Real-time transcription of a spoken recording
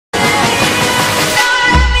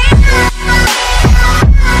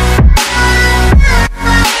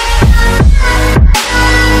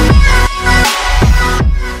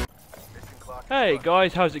Hey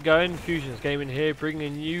guys, how's it going? FUZIONZ Gaming here,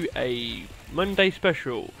 bringing you a Monday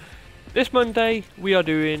special. This Monday we are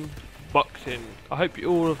doing boxing. I hope you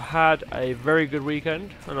all have had a very good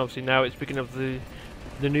weekend, and obviously now it's beginning of the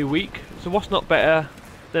new week. So what's not better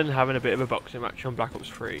than having a bit of a boxing match on Black Ops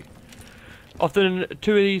 3? I've done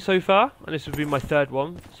 2 of these so far, and this will be my 3rd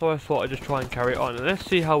one, so I thought I'd just try and carry it on, and let's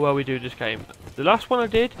see how well we do this game. The last one I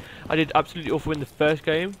did absolutely awful in the first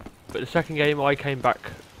game, but the second game I came back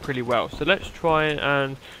pretty well. So let's try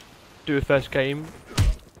and do a first game.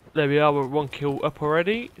 There we are, we're 1 kill up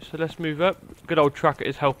already, so let's move up. Good old tracker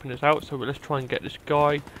is helping us out, so let's try and get this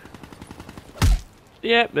guy.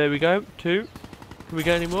 Yep, there we go, 2. Can we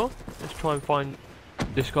get any more? Let's try and find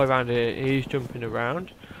this guy around here. He's jumping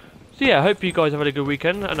around. So yeah, I hope you guys have had a good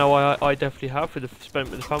weekend. I know I definitely have, spent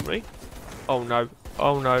with the family. Oh no,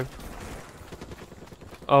 oh no.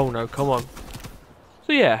 Oh no, come on.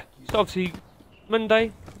 So yeah, so obviously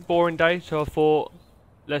Monday, boring day, so I thought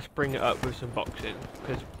let's bring it up with some boxing,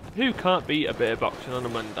 because who can't beat a bit of boxing on a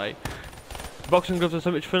Monday? Boxing gloves are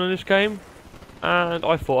so much fun in this game, and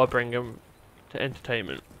I thought I'd bring them to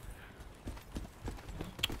entertainment.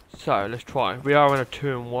 So let's try. We are on a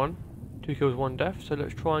 2-1, 2 kills 1 death, so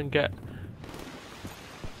let's try and get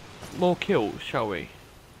more kills, shall we?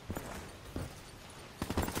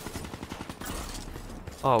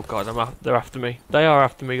 Oh god, they're after me. They are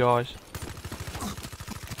after me, guys.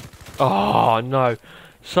 Oh no,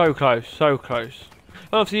 so close, so close.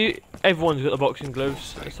 Obviously, everyone's got the boxing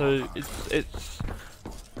gloves, so it's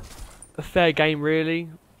a fair game, really.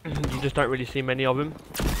 You just don't really see many of them.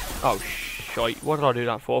 Oh shite! What did I do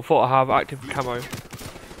that for? I thought I have active camo.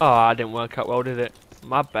 Oh, that didn't work out well, did it?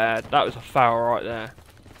 My bad. That was a foul right there.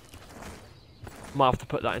 Might have to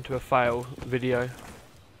put that into a fail video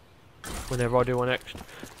whenever I do one next.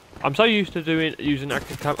 I'm so used to using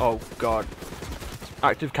active camo. Oh god.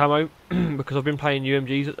 Active camo because I've been playing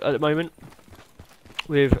UMGs at the moment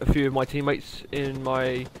with a few of my teammates in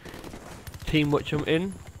my team which I'm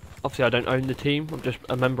in. Obviously I don't own the team, I'm just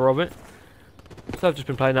a member of it. So I've just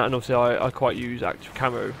been playing that, and obviously I quite use active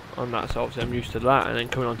camo on that, so obviously I'm used to that, and then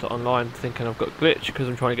coming onto online thinking I've got glitch because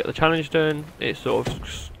I'm trying to get the challenge done. It sort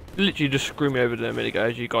of literally just screwed me over there a minute ago,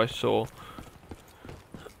 as you guys saw.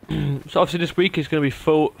 So obviously this week is going to be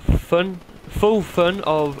full fun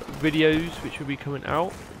of videos which will be coming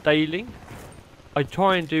out daily. I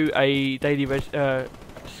try and do a daily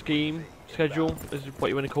schedule, is what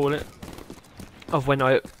you want to call it, of when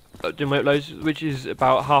I do my uploads, which is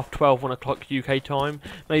about 12:30, 1 o'clock UK time.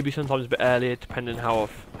 Maybe sometimes a bit earlier, depending how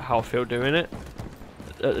I feel doing it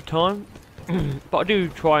at the time. But I do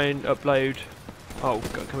try and upload. Oh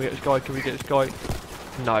god, can we get this guy? Can we get this guy?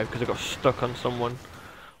 No, because I got stuck on someone.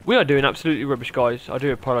 We are doing absolutely rubbish, guys. I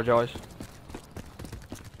do apologise.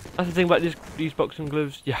 That's the thing about these boxing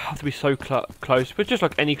gloves. You have to be so close, but just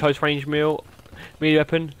like any close range melee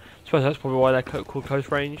weapon. I suppose that's probably why they're called close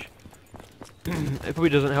range. It probably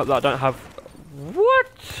doesn't help that I don't have.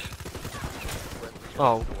 What?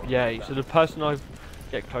 Oh, yay! So the person I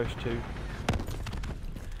get close to.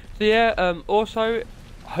 So yeah. Also,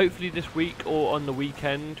 hopefully this week or on the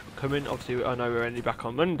weekend coming. Obviously, I know we're only back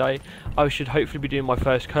on Monday. I should hopefully be doing my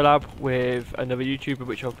first collab with another YouTuber,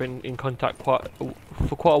 which I've been in contact for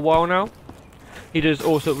quite a while now. He does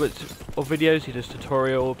all sorts of videos. He does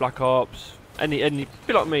tutorial, Black Ops, any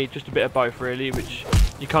bit like me, just a bit of both really, which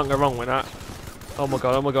you can't go wrong with that. Oh my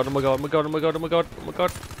god! Oh my god! Oh my god! Oh my god! Oh my god! Oh my god! Oh my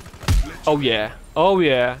god! Oh yeah! Oh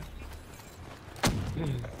yeah!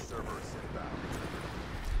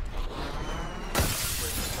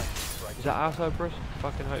 Is that our Cerberus?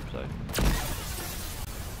 Fucking hope so.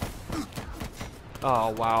 Oh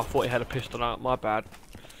wow, I thought he had a pistol out, my bad.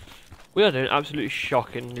 We are doing absolutely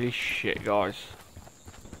shockingly shit, guys.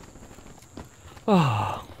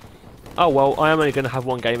 Oh well, I am only going to have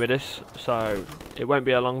 1 game of this, so it won't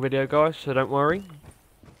be a long video, guys, so don't worry.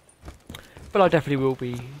 But I definitely will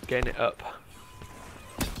be getting it up.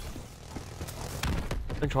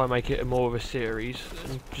 And try and make it more of a series,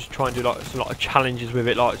 and just try and do like some challenges with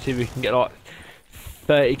it, like see if we can get like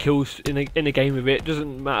 30 kills in a game with it.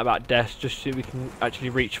 Doesn't matter about deaths, just see if we can actually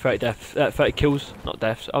reach 30 kills, not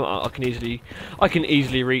deaths. I can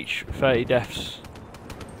easily reach 30 deaths.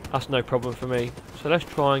 That's no problem for me. So let's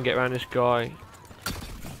try and get around this guy.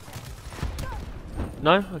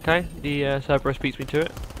 No, okay. The Cerberus beats me to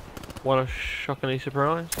it. What a shockingly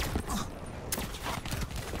surprised.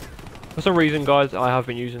 For some reason, guys, I have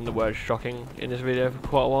been using the word shocking in this video for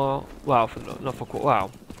quite a while. Well, from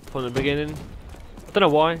the beginning. I don't know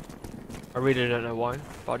why. I really don't know why,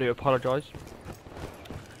 but I do apologise.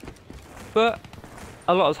 But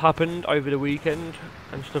a lot has happened over the weekend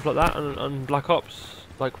and stuff like that on Black Ops.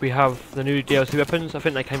 like we have the new DLC weapons. I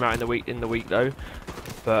think they came out in the week though,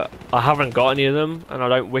 but I haven't got any of them, and I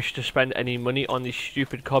don't wish to spend any money on these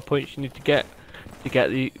stupid card points you need to get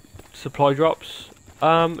the supply drops.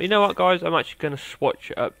 You know what, guys? I'm actually going to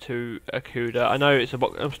swatch it up to a Kuda. I know it's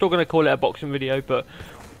I'm still going to call it a boxing video, but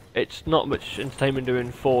it's not much entertainment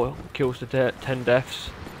doing 4 kills to 10 deaths.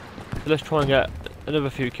 So let's try and get another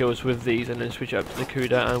few kills with these and then switch it up to the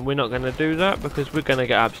Kuda, and we're not going to do that because we're going to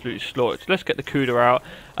get absolutely slaughtered. So let's get the Kuda out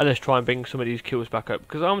and let's try and bring some of these kills back up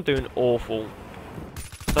because I'm doing awful.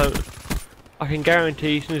 So I can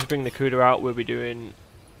guarantee as soon as we bring the Kuda out we'll be doing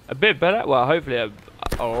a bit better, well hopefully a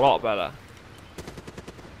lot better.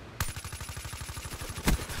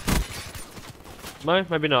 No,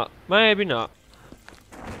 maybe not, maybe not.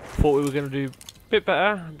 Thought we were going to do a bit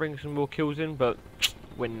better and bring some more kills in, but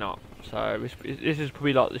we're not. So this is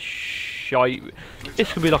probably like the shite.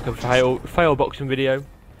 This could be like a fail boxing video.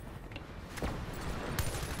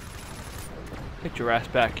 Get your ass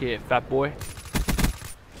back here, fat boy.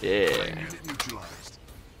 Yeah.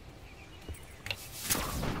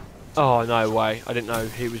 Oh no way! I didn't know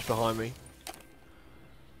he was behind me.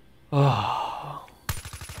 Oh.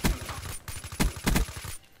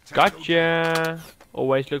 Gotcha.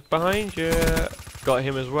 Always look behind you. Got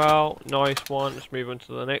him as well. Nice one. Let's move on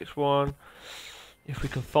to the next one. If we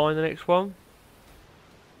can find the next one.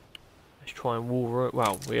 Let's try and wall run.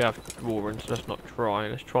 Well, we have wall runs, so let's not try.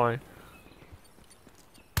 Let's try.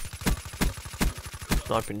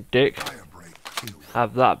 Sniping dick.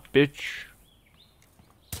 Have that, bitch.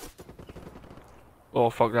 Oh,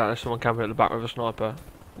 fuck that. There's someone camping at the back with a sniper.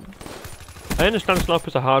 I understand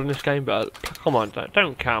snipers are hard in this game, but come on,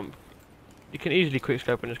 don't camp. You can easily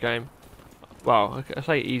quickscope in this game. Well, I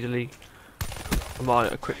say easily. I'm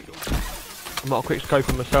not a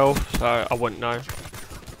quickscoper myself, so I wouldn't know.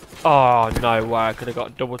 Oh no way! I could have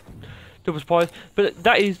got double spies. But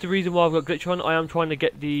that is the reason why I've got glitch on. I am trying to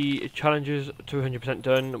get the challenges to 100%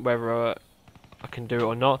 done, whether I can do it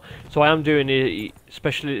or not. So I am doing the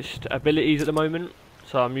specialist abilities at the moment.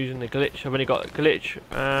 So I'm using the glitch. I've only got glitch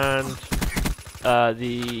and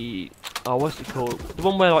the what's it called? The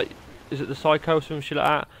one where like, is it the psycho or some shit like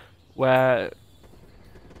that? Where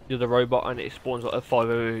you're the robot and it spawns like a 5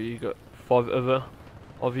 over, you got 5 other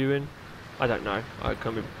of you in. I don't know. I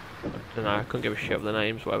don't know. I couldn't give a shit of the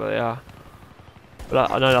names, whatever they are.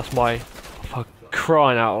 But I know that's my, for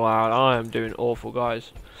crying out loud, I am doing awful,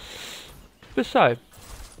 guys. But so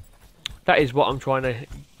that is what I'm trying to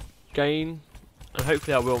gain, and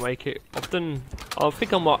hopefully I will make it. I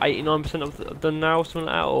think I'm like 89% done now, something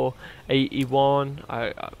like that, or 81.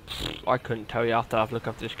 I couldn't tell you after I've looked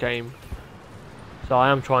after this game. So I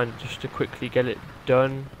am trying just to quickly get it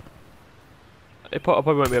done. I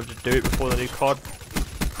probably won't be able to do it before the new COD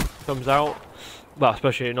comes out. Well,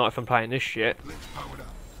 especially not if I'm playing this shit.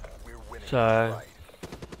 So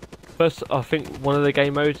first, I think one of the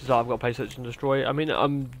game modes is that I've got to play Search and Destroy. I mean,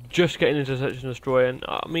 I'm just getting into Search and Destroy, and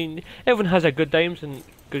I mean, everyone has their good days and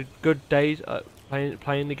good days at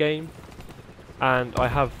playing the game, and I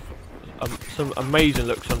have some amazing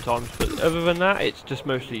looks sometimes. But other than that, it's just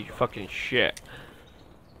mostly fucking shit.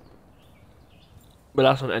 But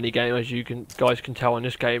that's on any game, as you guys can tell in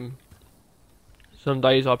this game. Some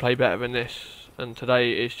days I play better than this, and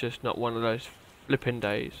today it's just not one of those flipping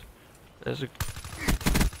days. There's a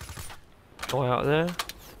guy out there.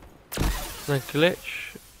 No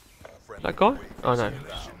glitch. That guy? Oh no.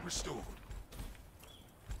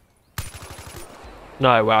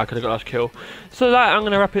 No, wow, I could have got a nice kill. So that, I'm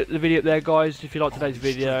going to wrap the video up there, guys. If you like today's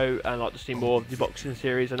video and like to see more of the boxing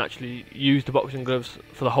series and actually use the boxing gloves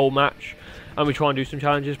for the whole match, and we try and do some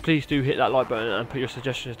challenges, please do hit that like button and put your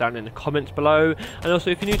suggestions down in the comments below. And also,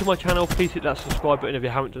 if you're new to my channel, please hit that subscribe button if you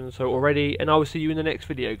haven't done so already, and I will see you in the next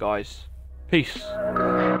video, guys. Peace.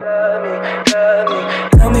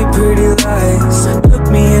 Tell me pretty lies, look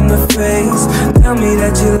me in the face, tell me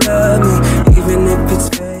that you love me, even if it's